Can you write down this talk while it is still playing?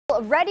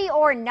Ready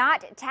or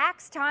not,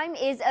 tax time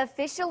is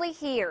officially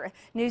here.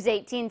 News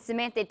 18's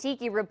Samantha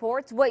Tiki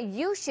reports what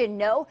you should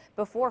know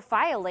before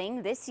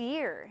filing this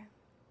year.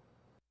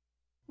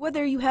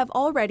 Whether you have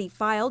already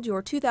filed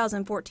your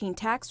 2014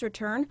 tax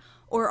return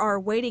or are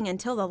waiting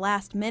until the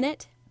last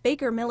minute,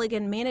 Baker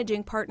Milligan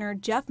managing partner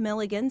Jeff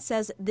Milligan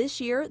says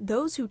this year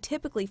those who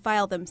typically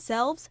file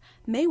themselves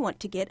may want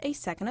to get a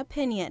second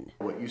opinion.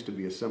 What used to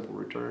be a simple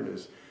return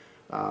is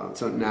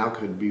so now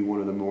could be one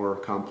of the more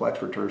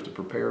complex returns to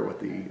prepare with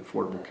the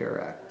Affordable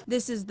Care Act.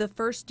 This is the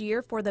first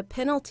year for the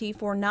penalty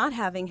for not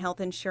having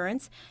health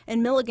insurance,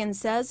 and Milligan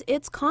says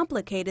it's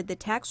complicated the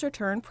tax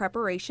return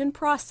preparation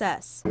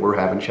process. We're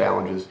having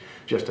challenges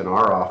just in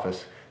our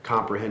office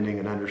comprehending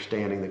and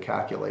understanding the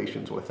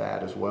calculations with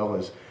that, as well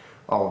as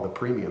all of the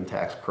premium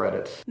tax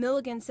credits.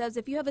 Milligan says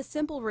if you have a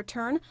simple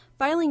return,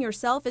 filing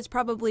yourself is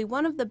probably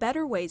one of the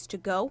better ways to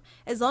go,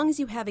 as long as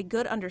you have a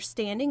good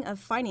understanding of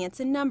finance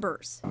and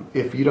numbers.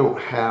 If you don't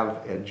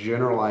have a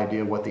general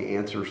idea what the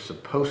answer is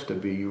supposed to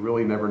be, you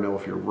really never know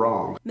if you're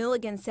wrong.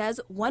 Milligan says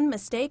one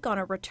mistake on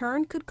a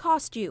return could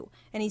cost you,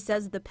 and he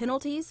says the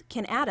penalties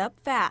can add up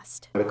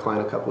fast. I had a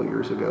client a couple of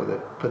years ago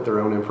that put their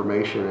own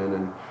information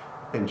in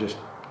and just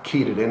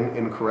keyed it in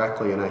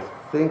incorrectly, and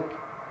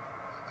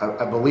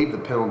I believe the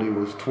penalty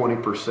was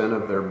 20%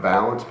 of their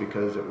balance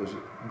because it was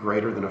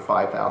greater than a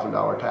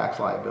 $5,000 tax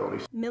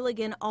liability.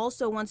 Milligan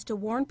also wants to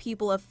warn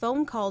people of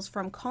phone calls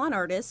from con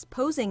artists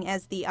posing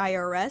as the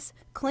IRS,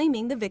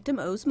 claiming the victim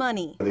owes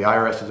money. The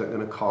IRS isn't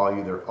going to call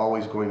you. They're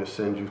always going to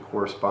send you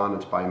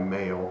correspondence by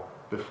mail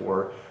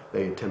before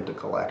they attempt a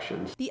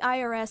collection. The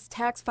IRS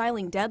tax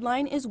filing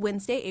deadline is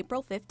Wednesday,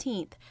 April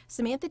 15th.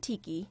 Samantha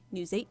Tiki,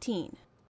 News 18.